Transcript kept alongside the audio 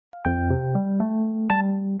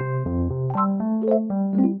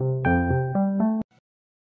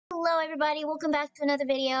everybody, welcome back to another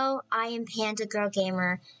video. I am Panda Girl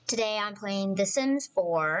Gamer. Today I'm playing The Sims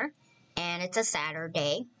 4, and it's a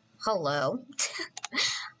Saturday. Hello.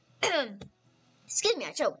 Excuse me,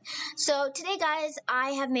 I choked. So today, guys,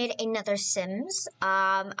 I have made another Sims.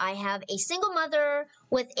 I have a single mother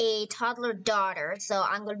with a toddler daughter, so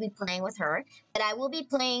I'm going to be playing with her. But I will be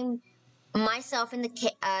playing myself in the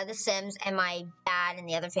Sims and my dad and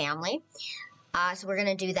the other family. So we're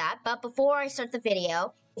going to do that. But before I start the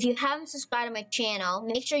video, if you haven't subscribed to my channel,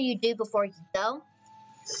 make sure you do before you go.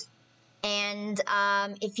 And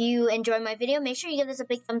if you enjoy my video, make sure you give this a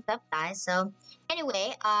big thumbs up, guys. So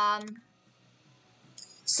anyway,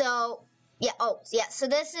 so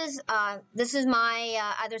this is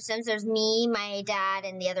my other Sims. There's me, my dad,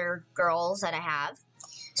 and the other girls that I have.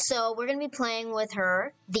 So we're going to be playing with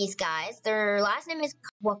these guys. Their last name is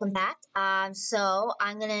Welcome Back. So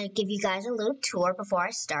I'm going to give you guys a little tour before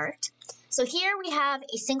I start. So here we have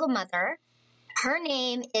a single mother. Her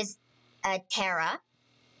name is Tara.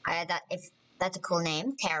 If that's a cool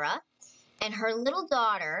name, Tara. And her little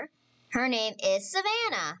daughter, her name is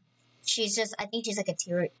Savannah. I think she's like a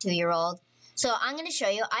 2-year-old. So I'm going to show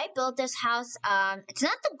you. I built this house. It's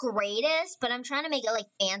not the greatest, but I'm trying to make it like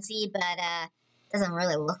fancy, but doesn't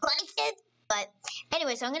really look like it. But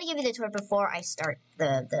anyway, so I'm going to give you the tour before I start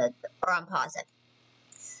or unpause it.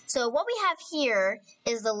 So what we have here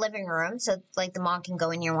is the living room. So like the mom can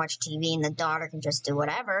go in here and watch TV and the daughter can just do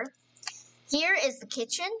whatever. Here is the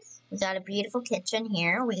kitchen. We got a beautiful kitchen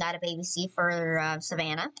here. We got a baby seat for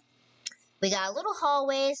Savannah. We got a little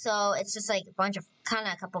hallway, so it's just like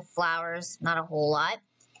a couple flowers, not a whole lot.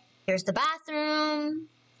 Here's the bathroom.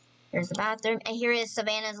 Here's the bathroom. And here is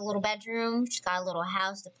Savannah's little bedroom. She's got a little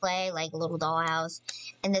house to play, like a little dollhouse.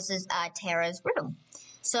 And this is Tara's room.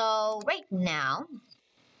 So right now,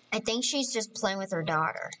 I think she's just playing with her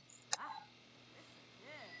daughter.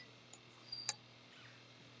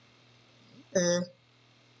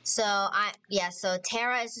 So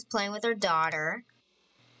Tara is just playing with her daughter.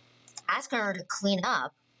 Asking her to clean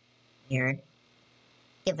up. Weird.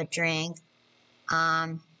 Give a drink.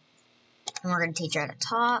 And we're going to teach her how to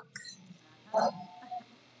talk.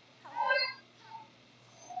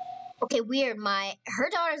 Okay, weird. Her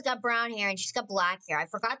daughter's got brown hair and she's got black hair. I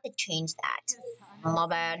forgot to change that. My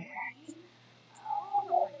bad.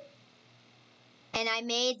 And I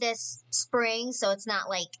made this spring, so it's not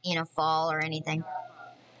like, fall or anything.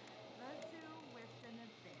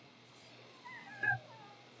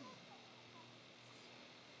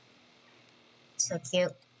 So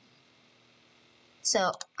cute.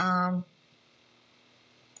 So, I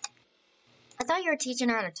thought you were teaching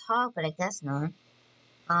her how to talk, but I guess not.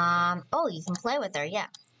 Oh, you can play with her, yeah.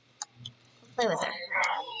 Play with her.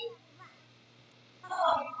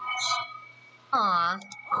 Aw.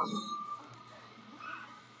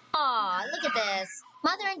 Aw, look at this.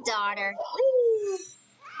 Mother and daughter. Woo.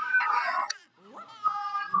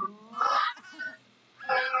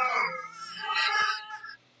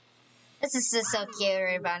 This is just so cute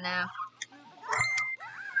right about now.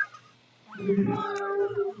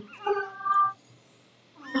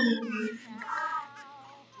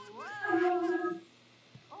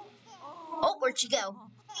 Oh, where'd she go?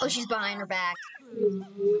 Oh, she's behind her back.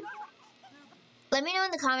 Let me know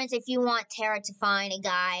in the comments if you want Tara to find a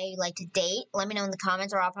guy, like, to date. Let me know in the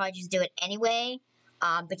comments, or I'll probably just do it anyway.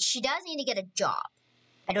 But she does need to get a job.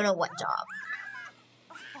 I don't know what job.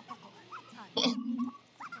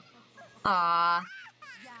 Aww.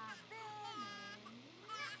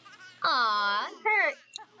 Aww, hurt.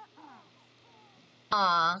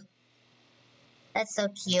 Aww. That's so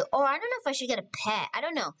cute. Or I don't know if I should get a pet. I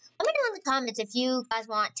don't know. Let me know in the comments if you guys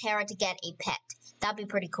want Tara to get a pet. That'd be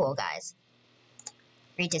pretty cool, guys.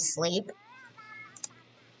 Read to sleep.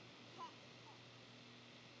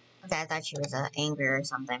 Okay, I thought she was angry or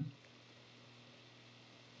something.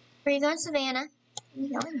 Where are you going, Savannah? Where are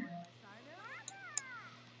you going?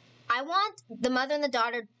 I want the mother and the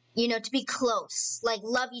daughter, to be close. Like,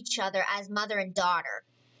 love each other as mother and daughter.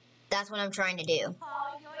 That's what I'm trying to do.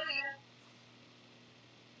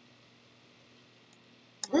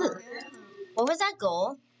 Ooh. What was that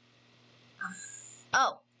goal?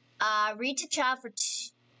 Oh, read to child for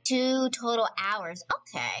 2 total hours.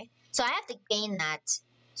 Okay. So I have to gain that.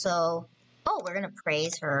 So, we're going to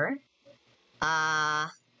praise her.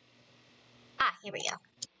 Here we go.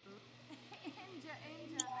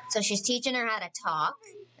 So she's teaching her how to talk.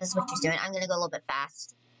 That's what she's doing. I'm going to go a little bit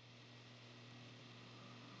fast.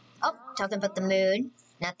 Oh, talking about the mood,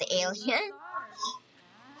 not the alien.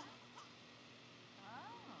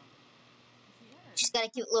 She's got a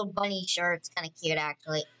cute little bunny shirt. It's kind of cute,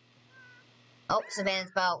 actually. Oh, Savannah's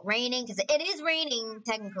about raining, because it is raining,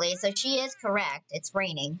 technically, so she is correct. It's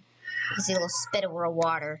raining. You see a little spit over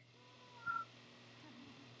water.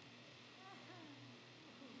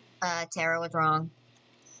 Tara was wrong.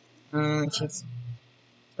 We're just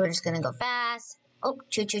gonna go fast. Oh,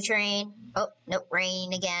 choo-choo train. Oh, nope,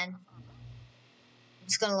 rain again. I'm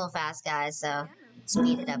just going a little fast, guys, so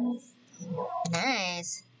speed it up.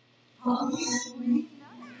 Nice.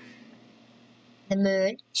 The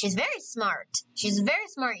moon. She's very smart. She's a very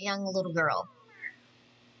smart young little girl.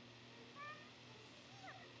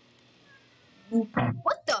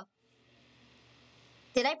 What the?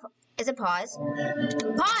 Is it pause?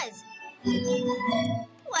 Pause!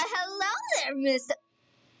 Well, hello there, mister.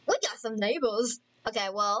 We got some neighbors. Okay,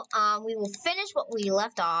 well, we will finish what we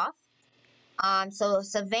left off. So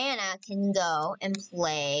Savannah can go and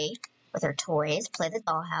play with her toys, play the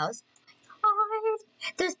dollhouse.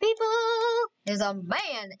 There's people. There's a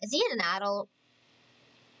man. Is he an adult?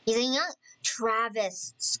 He's a young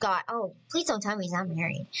Travis Scott. Oh, please don't tell me he's not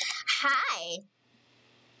married. Hi.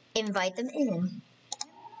 Invite them in.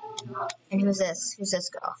 And who's this? Who's this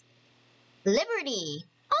girl? Liberty.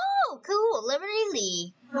 Oh, cool. Liberty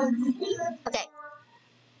Lee. Okay.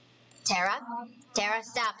 Tara,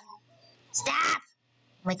 stop. Stop.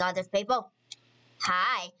 Oh my God, there's people.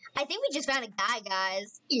 Hi. I think we just found a guy,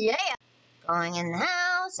 guys. Yeah. Going in the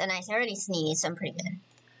house, and I already sneezed, so I'm pretty good.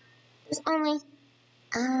 There's only,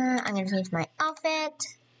 I'm gonna change my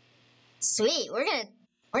outfit. Sweet, we're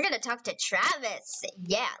gonna talk to Travis.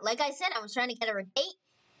 Yeah, like I said, I was trying to get her a date.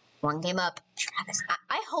 One came up. Travis,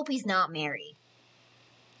 I hope he's not married.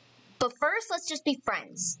 But first, let's just be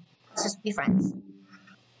friends. Let's just be friends.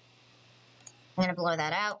 I'm gonna blur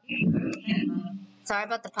that out. Sorry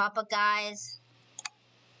about the pop-up, guys.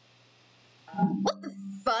 What the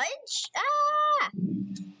fudge? Ah!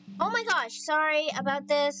 Oh my gosh, sorry about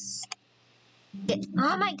this.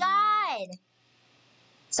 Oh my God!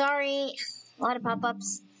 Sorry, a lot of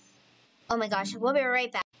pop-ups. Oh my gosh, we'll be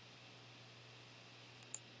right back.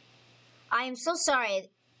 I am so sorry.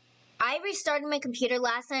 I restarted my computer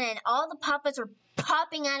last night and all the pop-ups were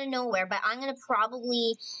popping out of nowhere, but I'm gonna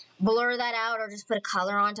probably blur that out or just put a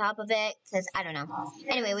color on top of it, because I don't know.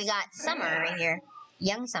 Anyway, we got Summer right here.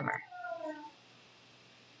 Young Summer.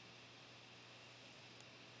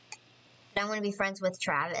 But I want to be friends with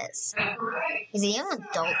Travis. He's a young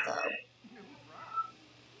adult, though.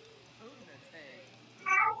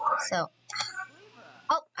 So,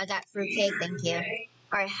 oh, I got fruitcake, thank you.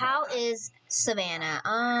 Alright, how is Savannah?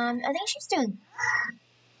 I think she's doing...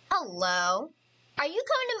 Hello? Are you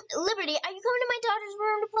coming to... Liberty, are you coming to my daughter's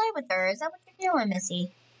room to play with her? Is that what you're doing,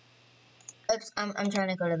 Missy? Oops, I'm trying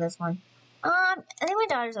to go to this one. I think my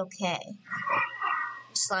daughter's okay.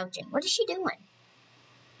 Slouching. What is she doing?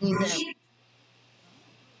 You gonna...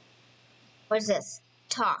 What is this?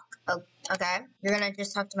 Talk. Oh, okay. You're gonna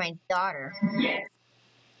just talk to my daughter. Yes.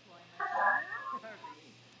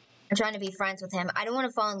 I'm trying to be friends with him. I don't want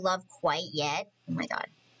to fall in love quite yet. Oh my God.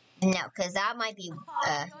 No, because that might be,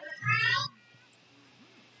 I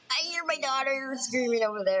hear my daughter screaming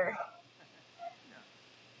over there.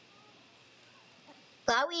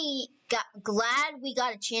 Glad we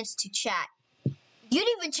got a chance to chat. You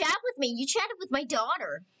didn't even chat with me. You chatted with my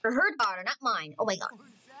daughter. Or her daughter, not mine. Oh my God.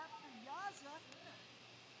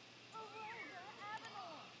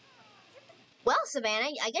 Well,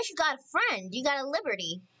 Savannah, I guess you got a friend. You got a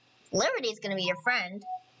Liberty. Liberty's gonna be your friend.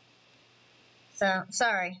 So,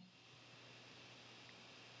 sorry.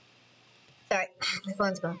 Sorry, my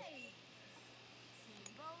phone's going.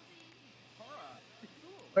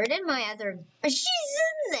 Where did my other... She's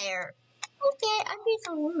in there! Okay, I'm being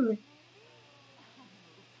so rude.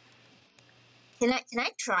 Can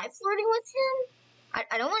I try flirting with him?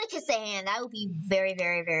 I don't want to kiss the hand. That would be very,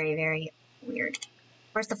 very, very, very weird.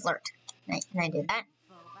 Where's the flirt? Can I do that?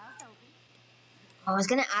 Oh, I was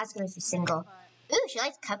gonna ask him if he's single. Ooh, she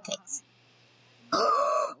likes cupcakes.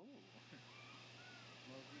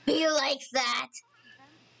 He likes that!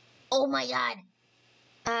 Oh my God.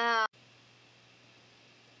 I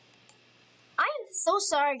am so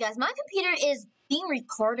sorry, guys. My computer is being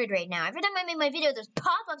recorded right now. Every time I make my video, there's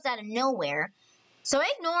pop-ups out of nowhere. So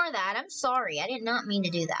ignore that. I'm sorry. I did not mean to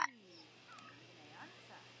do that.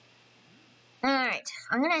 Alright.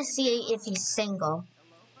 I'm gonna see if he's single.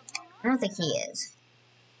 I don't think he is.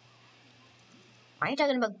 Why are you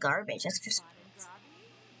talking about garbage? That's just...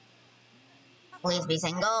 Please be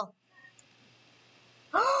single.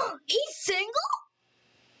 He's single?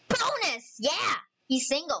 Bonus! Yeah! He's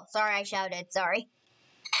single. Sorry, I shouted. Sorry.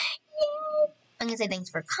 Yay. I'm gonna say thanks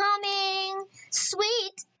for coming.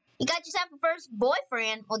 Sweet! You got yourself a first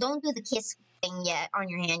boyfriend. Well, don't do the kiss thing yet on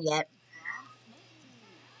your hand yet.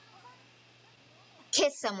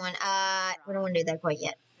 Kiss someone. We don't want to do that quite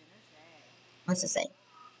yet. What's it say?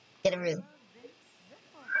 Get a room.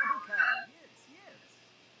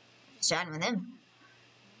 Chatting with him.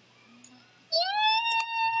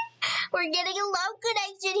 Yeah! We're getting a love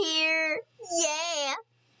connection here. Yeah.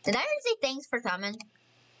 Did I already say thanks for coming?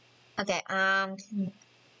 Okay, can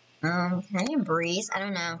I breeze? I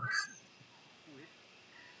don't know.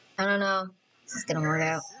 I don't know. This is gonna work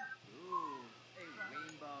out.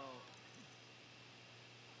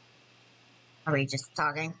 Are we just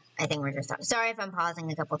talking? I think we're just talking. Sorry if I'm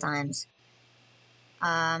pausing a couple times.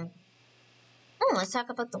 Let's talk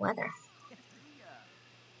about the weather.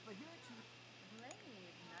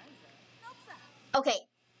 Okay,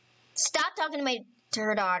 stop talking to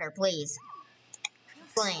her daughter, please.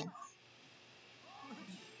 Explain.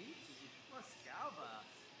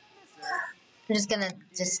 I'm just gonna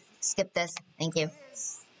skip this. Thank you.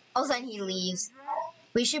 All of a sudden he leaves.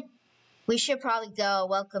 We should probably go.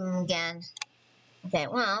 Welcome again. Okay,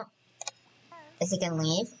 well, is he gonna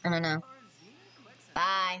leave? I don't know.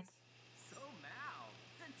 Bye.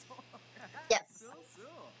 Yep.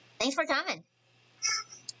 Thanks for coming.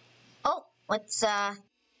 Oh, what's a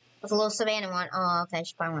little Savannah want? Oh, okay,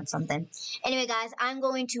 she probably wants something. Anyway, guys, I'm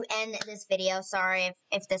going to end this video. Sorry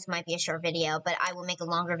if this might be a short video, but I will make a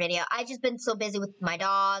longer video. I just been so busy with my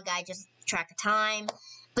dog. I just track of time.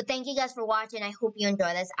 But thank you guys for watching. I hope you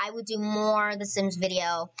enjoy this. I will do more The Sims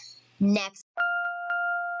video next.